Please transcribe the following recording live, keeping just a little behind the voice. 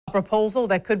Proposal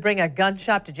that could bring a gun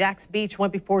shop to Jax Beach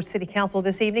went before City Council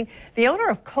this evening. The owner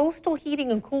of Coastal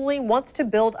Heating and Cooling wants to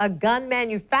build a gun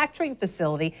manufacturing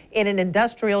facility in an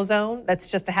industrial zone that's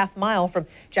just a half mile from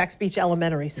Jax Beach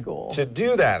Elementary School. To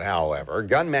do that, however,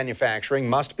 gun manufacturing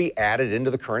must be added into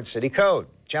the current city code.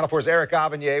 Channel 4's Eric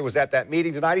Avanier was at that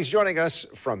meeting tonight. He's joining us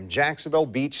from Jacksonville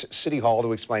Beach City Hall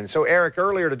to explain. So, Eric,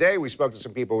 earlier today we spoke to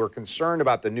some people who were concerned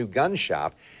about the new gun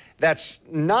shop. That's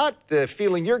not the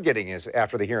feeling you're getting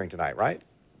after the hearing tonight, right?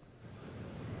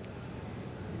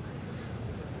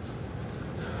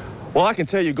 Well, I can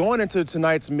tell you, going into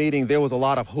tonight's meeting, there was a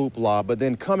lot of hoopla, but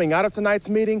then coming out of tonight's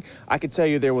meeting, I can tell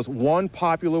you there was one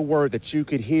popular word that you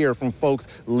could hear from folks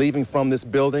leaving from this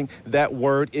building. That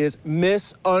word is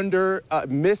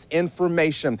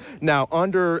misinformation. Now,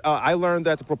 I learned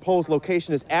that the proposed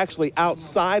location is actually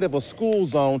outside of a school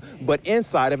zone, but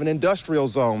inside of an industrial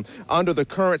zone. Under the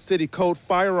current city code,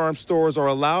 firearm stores are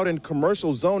allowed in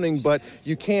commercial zoning, but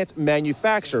you can't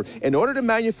manufacture. In order to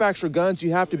manufacture guns,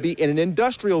 you have to be in an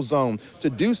industrial zone. To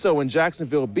do so in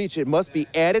Jacksonville Beach, it must be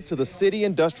added to the city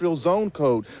industrial zone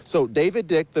code. So David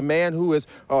Dick, the man who is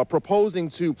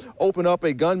proposing to open up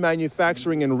a gun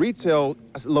manufacturing and retail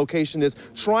location, is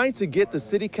trying to get the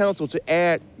city council to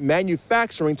add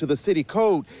manufacturing to the city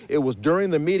code. It was during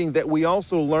the meeting that we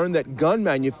also learned that gun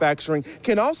manufacturing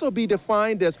can also be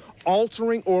defined as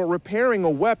altering or repairing a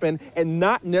weapon and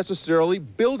not necessarily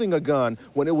building a gun.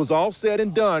 When it was all said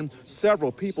and done,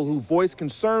 several people who voiced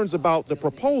concerns about the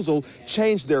proposal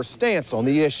changed their stance on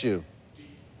the issue.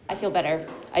 I feel better.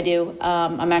 I do.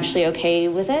 I'm actually okay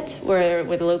with it.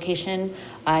 With the location,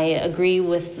 I agree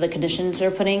with the conditions they're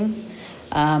putting.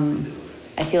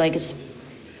 I feel like it's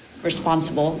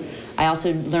responsible. I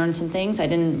also learned some things. I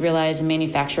didn't realize a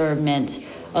manufacturer meant,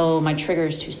 oh, my trigger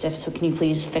is too stiff, so can you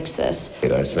please fix this? I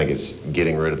just think it's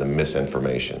getting rid of the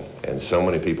misinformation. And so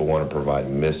many people want to provide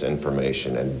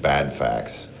misinformation and bad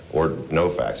facts, or no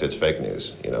facts. It's fake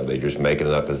news. You know, they're just making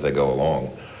it up as they go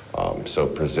along. So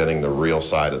presenting the real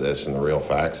side of this and the real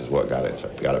facts is what got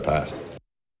it passed.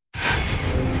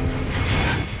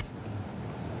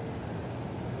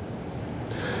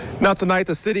 Now tonight,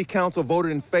 the City Council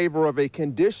voted in favor of a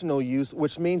conditional use,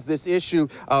 which means this issue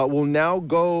will now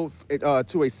go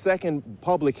to a second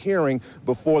public hearing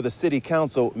before the City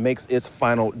Council makes its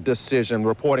final decision.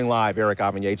 Reporting live, Eric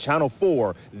Avanier, Channel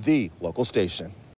 4, the local station.